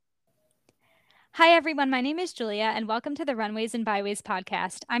Hi, everyone. My name is Julia, and welcome to the Runways and Byways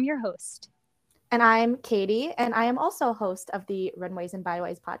podcast. I'm your host. And I'm Katie, and I am also host of the Runways and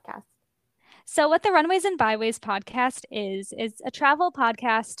Byways podcast. So, what the Runways and Byways podcast is a travel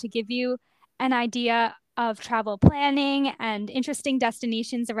podcast to give you an idea of travel planning and interesting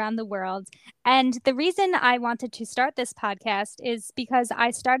destinations around the world. And the reason I wanted to start this podcast is because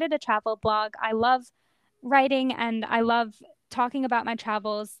I started a travel blog. I love writing and I love talking about my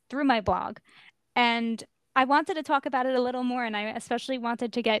travels through my blog. And I wanted to talk about it a little more, and I especially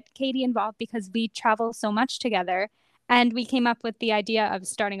wanted to get Katie involved because we travel so much together. And we came up with the idea of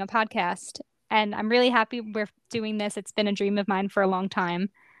starting a podcast. And I'm really happy we're doing this. It's been a dream of mine for a long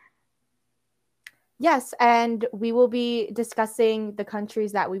time. Yes, and we will be discussing the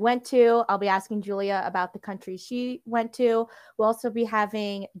countries that we went to. I'll be asking Julia about the countries she went to. We'll also be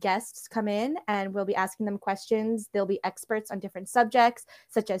having guests come in and we'll be asking them questions. They'll be experts on different subjects,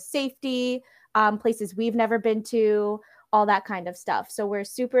 such as safety, places we've never been to, all that kind of stuff. So we're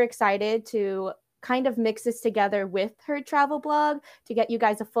super excited to kind of mix this together with her travel blog to get you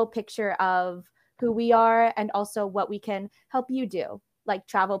guys a full picture of who we are and also what we can help you do, like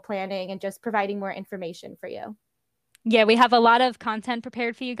travel planning and just providing more information for you. Yeah, we have a lot of content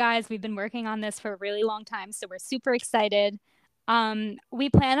prepared for you guys. We've been working on this for a really long time, so we're super excited. We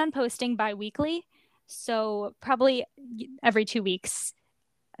plan on posting bi-weekly, so probably every 2 weeks,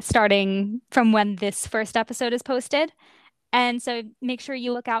 starting from when this first episode is posted. And so make sure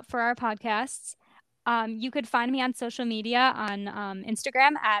you look out for our podcasts. You could find me on social media on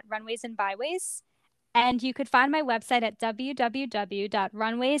Instagram at Runways and Byways. And you could find my website at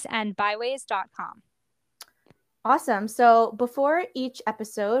www.runwaysandbyways.com. Awesome. So before each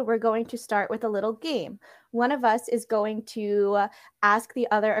episode, we're going to start with a little game. One of us is going to ask the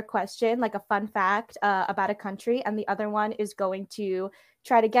other a question, like a fun fact about a country, and the other one is going to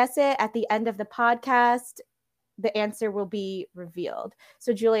try to guess it. At the end of the podcast, the answer will be revealed.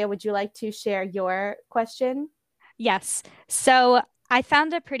 So, Julia, would you like to share your question? Yes. So I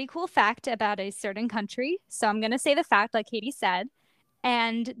found a pretty cool fact about a certain country. So I'm going to say the fact, like Katie said.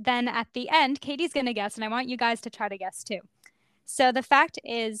 And then at the end, Katie's going to guess, and I want you guys to try to guess too. So the fact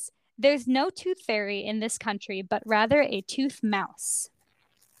is, there's no tooth fairy in this country, but rather a tooth mouse.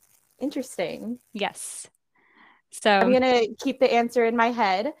 Interesting. Yes. I'm So going to keep the answer in my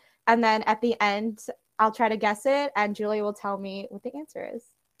head. And then at the end, I'll try to guess it. And Julia will tell me what the answer is.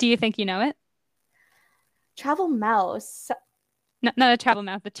 do you think you know it? Travel mouse. No, not a travel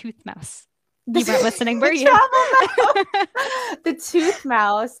mouse, the tooth mouse. The, You weren't listening, were the you? travel mouse. The tooth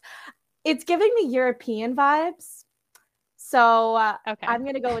mouse. It's giving me European vibes. So Okay. I'm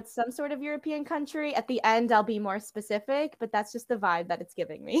going to go with some sort of European country. At the end, I'll be more specific, but that's just the vibe that it's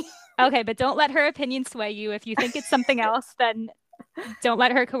giving me. Okay, but don't let her opinion sway you. If you think it's something else, then don't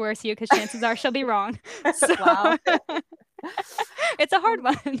let her coerce you because chances are she'll be wrong. So Wow. it's a hard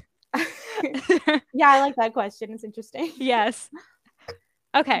one. Yeah, I like that question. It's interesting. Yes.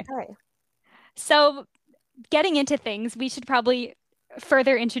 Okay. Okay. So getting into things, we should probably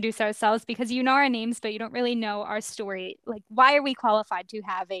further introduce ourselves because you know our names, but you don't really know our story. Like, why are we qualified to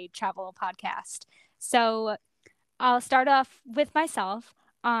have a travel podcast? So I'll start off with myself.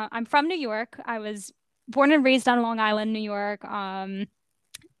 I'm from New York. I was born and raised on Long Island, New York, and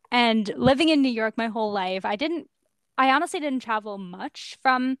living in New York my whole life. I honestly didn't travel much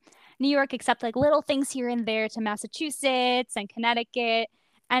from New York except like little things here and there to Massachusetts and Connecticut.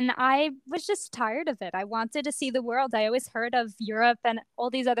 And I was just tired of it. I wanted to see the world. I always heard of Europe and all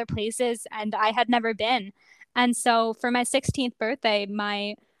these other places, and I had never been. And so for my 16th birthday,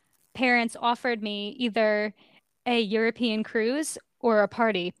 my parents offered me either a European cruise or a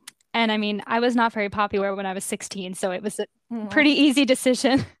party. And I mean, I was not very popular when I was 16, so it was a Mm. pretty easy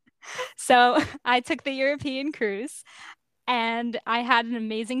decision. So I took the European cruise and I had an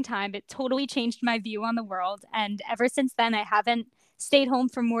amazing time. It totally changed my view on the world. And ever since then, I haven't stayed home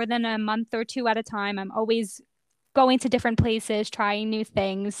for more than a month or two at a time. I'm always going to different places, trying new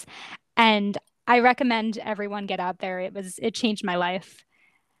things. And I recommend everyone get out there. It changed my life.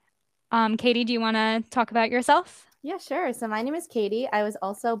 Katie, do you want to talk about yourself? Yeah, sure. So my name is Katie. I was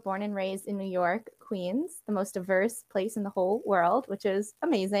also born and raised in New York, Queens, the most diverse place in the whole world, which is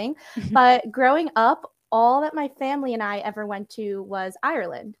amazing. But growing up, all that my family and I ever went to was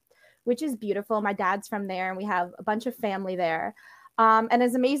Ireland, which is beautiful. My dad's from there, and we have a bunch of family there. And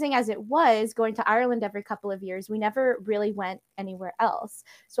as amazing as it was going to Ireland every couple of years, we never really went anywhere else.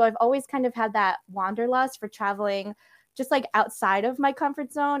 So I've always kind of had that wanderlust for traveling just like outside of my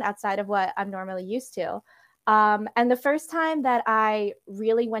comfort zone, outside of what I'm normally used to. And the first time that I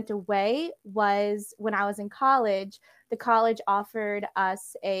really went away was when I was in college. The college offered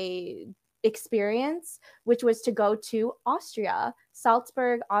us a experience, which was to go to Austria,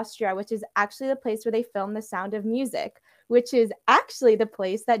 Salzburg, Austria, which is actually the place where they filmed The Sound of Music, which is actually the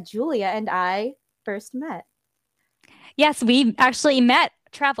place that Julia and I first met. Yes, we actually met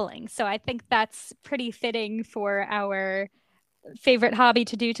traveling. So I think that's pretty fitting for our favorite hobby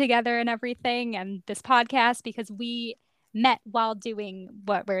to do together and everything, and this podcast, because we met while doing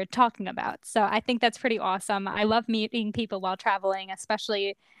what we're talking about. So I think that's pretty awesome. I love meeting people while traveling,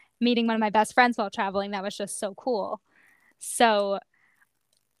 especially meeting one of my best friends while traveling. That was just so cool. So,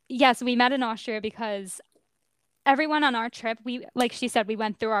 yes, we met in Austria because everyone on our trip, we, like she said, we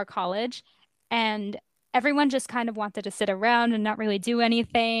went through our college, and everyone just kind of wanted to sit around and not really do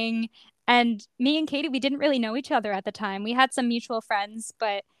anything. And me and Katie, we didn't really know each other at the time. We had some mutual friends,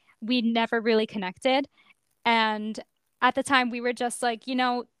 but we never really connected. And at the time, we were just like,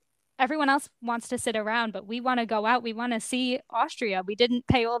 everyone else wants to sit around, but we want to go out. We want to see Austria. We didn't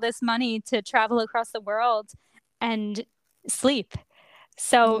pay all this money to travel across the world and sleep.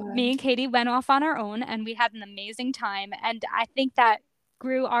 So Yeah. me and Katie went off on our own, and we had an amazing time. And I think that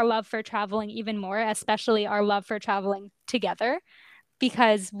grew our love for traveling even more, especially our love for traveling together,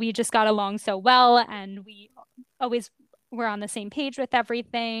 because we just got along so well, and we always were on the same page with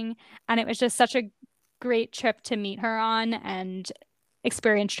everything. And it was just such a great trip to meet her on and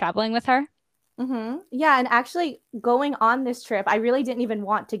experience traveling with her. Yeah, and actually going on this trip, I really didn't even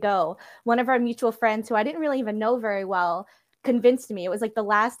want to go. One of our mutual friends, who I didn't really even know very well, convinced me. It was like the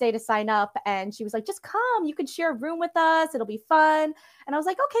last day to sign up, and she was like, "Just come. You could share a room with us. It'll be fun." And I was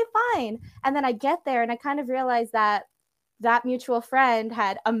like, "Okay, fine." And then I get there, and I kind of realized that that mutual friend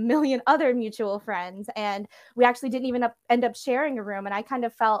had a million other mutual friends, and we actually didn't even end up sharing a room. And I kind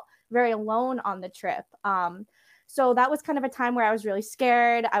of felt very alone on the trip. So that was kind of a time where I was really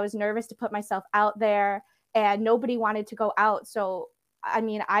scared. I was nervous to put myself out there, and nobody wanted to go out. So, I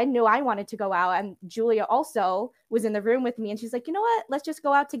mean, I knew I wanted to go out, and Julia also was in the room with me. And she's like, "You know what? Let's just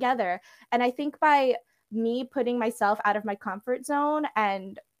go out together." And I think by me putting myself out of my comfort zone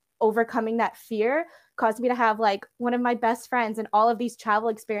and overcoming that fear caused me to have like one of my best friends and all of these travel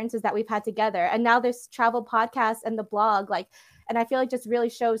experiences that we've had together. And now this travel podcast and the blog, like, and I feel like just really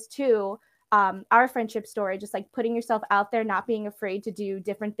shows too our friendship story, just like putting yourself out there, not being afraid to do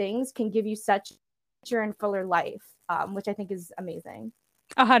different things can give you such a richer and fuller life, which I think is amazing.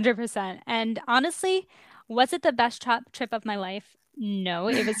 100%. And honestly, was it the best trip of my life? No,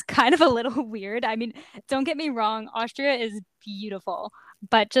 it was kind of a little weird. I mean, don't get me wrong, Austria is beautiful,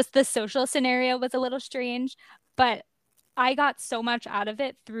 but just the social scenario was a little strange. But I got so much out of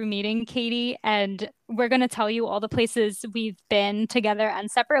it through meeting Katie, and we're going to tell you all the places we've been together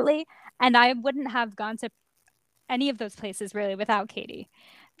and separately. And I wouldn't have gone to any of those places really without Katie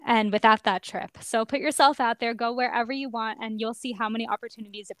and without that trip. So put yourself out there, go wherever you want, and you'll see how many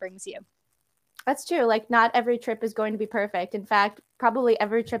opportunities it brings you. That's true. Like, not every trip is going to be perfect. In fact, probably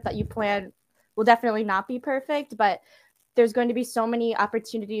every trip that you plan will definitely not be perfect, but there's going to be so many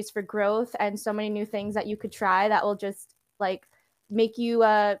opportunities for growth and so many new things that you could try that will just like make you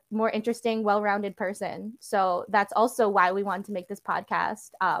a more interesting, well-rounded person. So that's also why we wanted to make this podcast,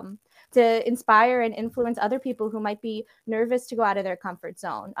 to inspire and influence other people who might be nervous to go out of their comfort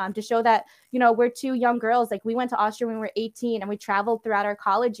zone, to show that, we're two young girls. Like, we went to Austria when we were 18, and we traveled throughout our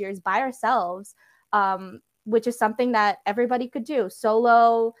college years by ourselves, which is something that everybody could do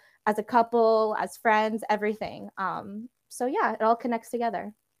solo, as a couple, as friends, everything. So yeah, it all connects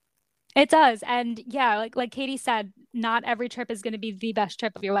together. It does. And yeah, like Katie said, not every trip is going to be the best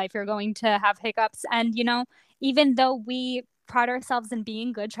trip of your life. You're going to have hiccups. And even though we pride ourselves in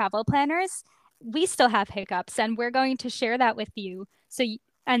being good travel planners, we still have hiccups, and we're going to share that with you. So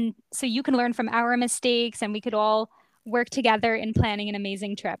you can learn from our mistakes, and we could all work together in planning an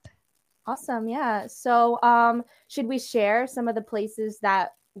amazing trip. Awesome. Yeah. So, should we share some of the places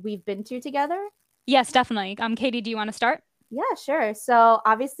that we've been to together? Yes, definitely. Katie, do you want to start? Yeah, sure. So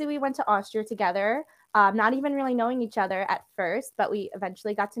obviously we went to Austria together, not even really knowing each other at first, but we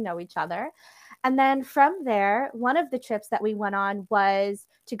eventually got to know each other. And then from there, one of the trips that we went on was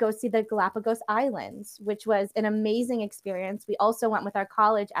to go see the Galapagos Islands, which was an amazing experience. We also went with our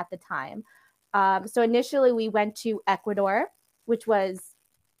college at the time. So initially we went to Ecuador, which was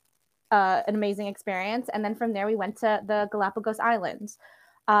an amazing experience. And then from there, we went to the Galapagos Islands.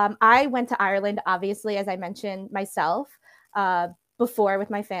 I went to Ireland, obviously, as I mentioned myself, uh, before with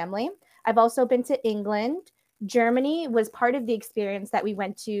my family. I've also been to England. Germany was part of the experience that we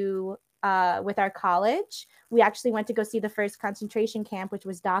went to with our college. We actually went to go see the first concentration camp, which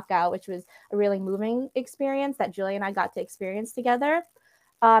was Dachau, which was a really moving experience that Julie and I got to experience together.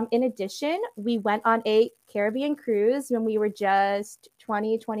 In addition, we went on a Caribbean cruise when we were just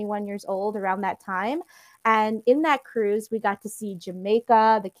 20, 21 years old, around that time. And in that cruise, we got to see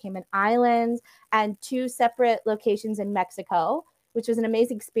Jamaica, the Cayman Islands, and two separate locations in Mexico, which was an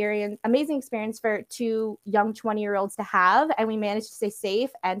amazing experience for two young 20-year-olds to have. And we managed to stay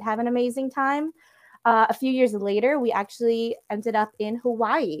safe and have an amazing time. A few years later, we actually ended up in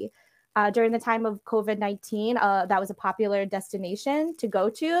Hawaii. During the time of COVID-19, that was a popular destination to go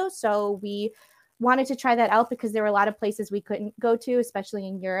to. So we wanted to try that out because there were a lot of places we couldn't go to, especially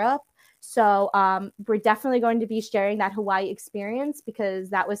in Europe. So we're definitely going to be sharing that Hawaii experience because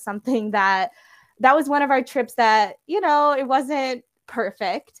that was something that was one of our trips that, it wasn't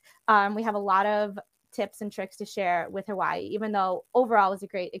perfect. We have a lot of tips and tricks to share with Hawaii, even though overall it was a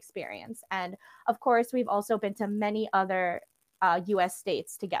great experience. And of course, we've also been to many other US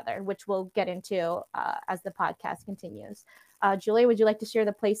states together, which we'll get into as the podcast continues. Julia, would you like to share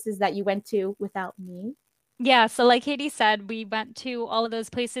the places that you went to without me? Yeah, so like Katie said, we went to all of those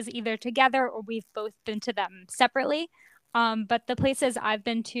places either together or we've both been to them separately. But the places I've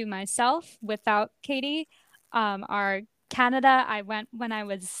been to myself without Katie are Canada. I went when I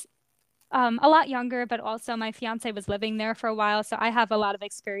was a lot younger, but also my fiance was living there for a while. So I have a lot of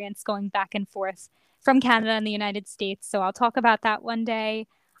experience going back and forth from Canada and the United States. So I'll talk about that one day.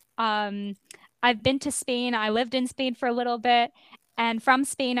 Um, I've been to Spain. I lived in Spain for a little bit. And from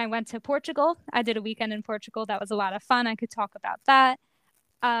Spain, I went to Portugal. I did a weekend in Portugal. That was a lot of fun. I could talk about that.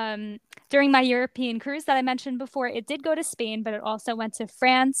 Um, During my European cruise that I mentioned before, it did go to Spain, but it also went to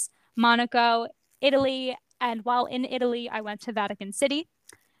France, Monaco, Italy. And while in Italy, I went to Vatican City.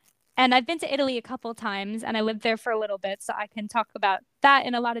 And I've been to Italy a couple times and I lived there for a little bit, so I can talk about that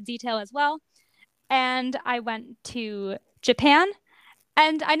in a lot of detail as well. And I went to Japan.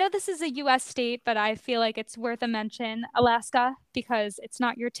 And I know this is a US state, but I feel like it's worth a mention, Alaska, because it's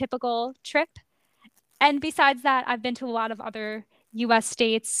not your typical trip. And besides that, I've been to a lot of other US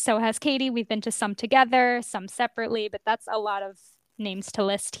states. So has Katie. We've been to some together, some separately, but that's a lot of names to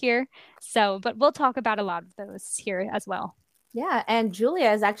list here. So, but we'll talk about a lot of those here as well. Yeah, and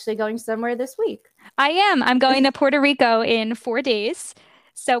Julia is actually going somewhere this week. I am. I'm going to Puerto Rico in 4 days.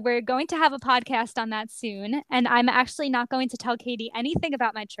 So we're going to have a podcast on that soon. And I'm actually not going to tell Katie anything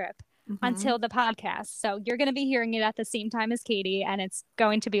about my trip until the podcast. So you're going to be hearing it at the same time as Katie, and it's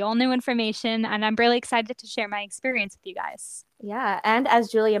going to be all new information. And I'm really excited to share my experience with you guys. Yeah, and as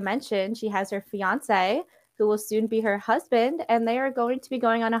Julia mentioned, she has her fiance who will soon be her husband, and they are going to be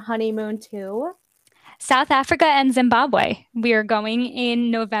going on a honeymoon too. South Africa and Zimbabwe. We are going in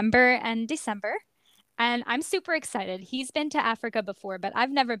November and December. And I'm super excited. He's been to Africa before, but I've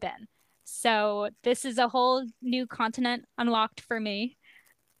never been. So this is a whole new continent unlocked for me.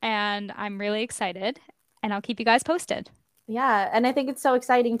 And I'm really excited. And I'll keep you guys posted. Yeah, and I think it's so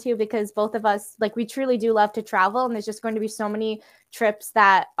exciting too because both of us, like, we truly do love to travel, and there's just going to be so many trips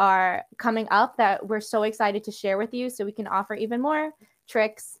that are coming up that we're so excited to share with you so we can offer even more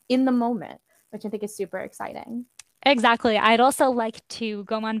tricks in the moment, which I think is super exciting. Exactly. I'd also like to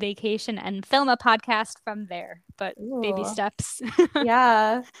go on vacation and film a podcast from there, but baby Ooh. steps.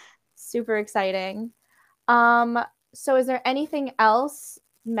 Yeah, super exciting. So is there anything else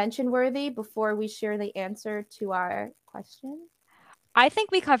mention worthy before we share the answer to our question? I think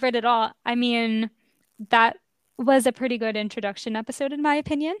we covered it all. I mean, that was a pretty good introduction episode, in my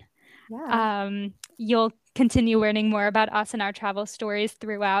opinion. Yeah. You'll continue learning more about us and our travel stories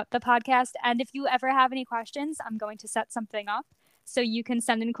throughout the podcast. And if you ever have any questions, I'm going to set something up so you can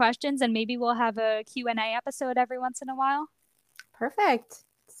send in questions and maybe we'll have a Q&A episode every once in a while. Perfect.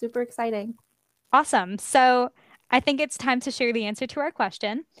 Super exciting. Awesome. So I think it's time to share the answer to our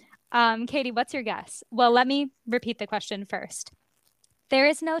question. Katie, what's your guess? Well, let me repeat the question first. There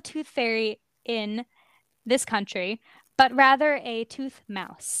is no tooth fairy in this country, but rather a tooth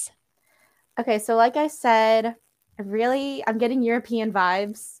mouse. Okay, so like I said, I'm getting European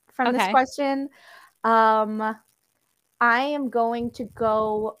vibes from this question. I am going to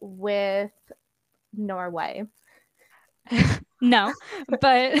go with Norway. No,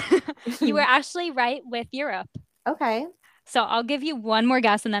 but you were actually right with Europe. Okay. So I'll give you one more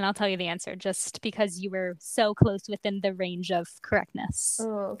guess and then I'll tell you the answer just because you were so close within the range of correctness.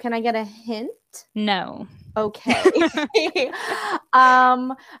 Oh, can I get a hint? No. Okay.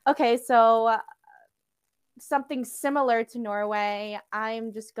 Okay, so something similar to Norway.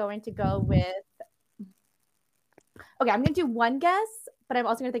 I'm just going to go with Okay, I'm going to do one guess, but I'm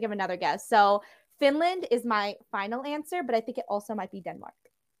also going to think of another guess. So Finland is my final answer, but I think it also might be Denmark.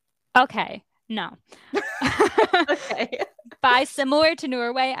 Okay. No. Okay. By similar to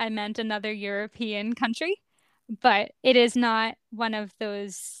Norway, I meant another European country, but it is not one of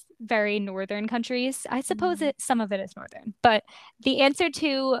those very northern countries. I suppose Mm. some of it is northern, but the answer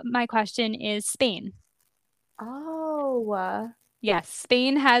to my question is Spain. Oh, Yes,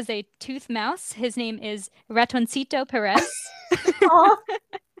 Spain has a tooth mouse. His name is Ratoncito Perez. oh,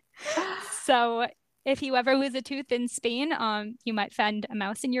 So if you ever lose a tooth in Spain, you might find a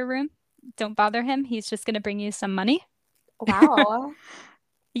mouse in your room. Don't bother him. He's just going to bring you some money. wow.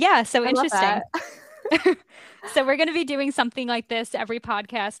 Yeah, so I love interesting. that. So we're going to be doing something like this every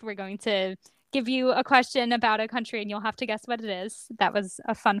podcast. We're going to give you a question about a country and you'll have to guess what it is. That was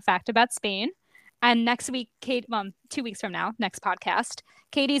a fun fact about Spain. And next week, 2 weeks from now, next podcast,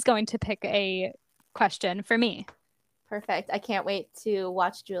 Katie's going to pick a question for me. Perfect. I can't wait to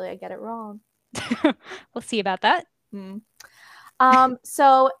watch Julia get it wrong. We'll see about that.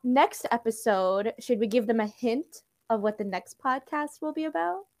 So next episode, should we give them a hint of what the next podcast will be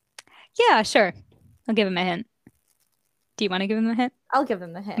about? Yeah, sure. I'll give him a hint. Do you want to give him a hint? I'll give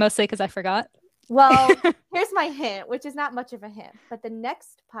them the hint. Mostly because I forgot. Well, here's my hint, which is not much of a hint, but the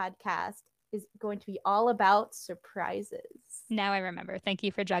next podcast is going to be all about surprises. Now I remember. Thank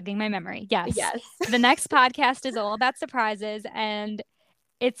you for jogging my memory. Yes. Yes. The next podcast is all about surprises, and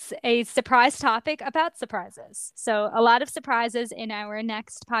it's a surprise topic about surprises. So a lot of surprises in our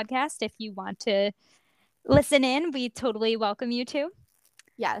next podcast. If you want to listen in, we totally welcome you to.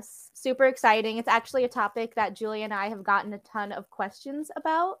 Yes, super exciting. It's actually a topic that Julia and I have gotten a ton of questions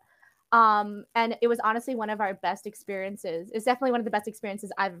about. And it was honestly one of our best experiences. It's definitely one of the best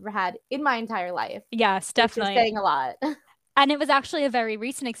experiences I've ever had in my entire life. Yes, definitely. Which is saying a lot. And it was actually a very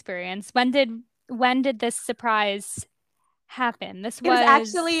recent experience. When did this surprise happen? It was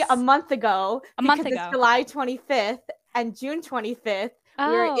actually a month ago. A month ago. It's July 25th and June 25th. We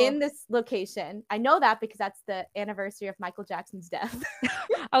were in this location. I know that because that's the anniversary of Michael Jackson's death.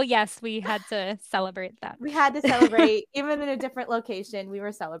 Oh, yes. We had to celebrate that. We had to celebrate. Even in a different location, we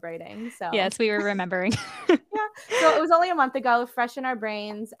were celebrating. So yes, we were remembering. Yeah. So it was only a month ago, fresh in our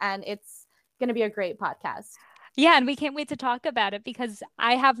brains, and it's going to be a great podcast. Yeah, and we can't wait to talk about it because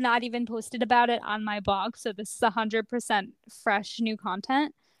I have not even posted about it on my blog. So this is 100% fresh new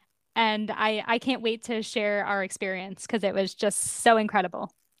content. And I can't wait to share our experience because it was just so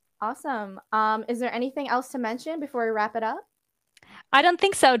incredible. Awesome. Is there anything else to mention before we wrap it up? I don't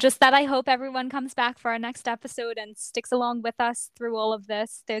think so. Just that I hope everyone comes back for our next episode and sticks along with us through all of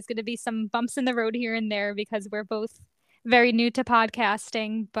this. There's going to be some bumps in the road here and there because we're both very new to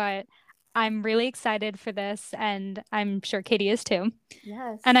podcasting, but I'm really excited for this, and I'm sure Katie is too.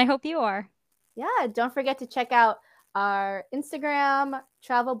 Yes. And I hope you are. Yeah, don't forget to check out our Instagram,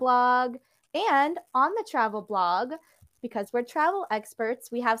 travel blog, and on the travel blog, because we're travel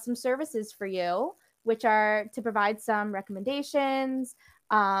experts, we have some services for you, which are to provide some recommendations,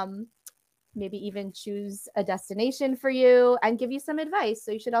 maybe even choose a destination for you and give you some advice.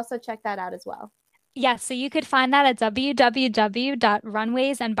 So you should also check that out as well. Yes, so you could find that at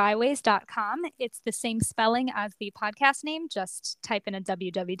www.runwaysandbyways.com. It's the same spelling as the podcast name. Just type in a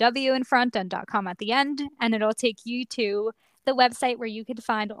www in front and .com at the end, and it'll take you to the website where you could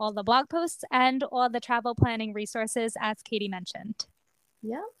find all the blog posts and all the travel planning resources, as Katie mentioned.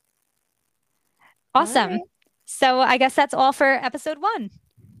 Yeah. Awesome. Right. So I guess that's all for episode 1. Yay.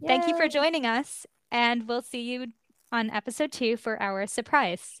 Thank you for joining us, and we'll see you on episode 2 for our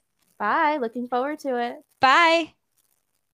surprise. Bye. Looking forward to it. Bye.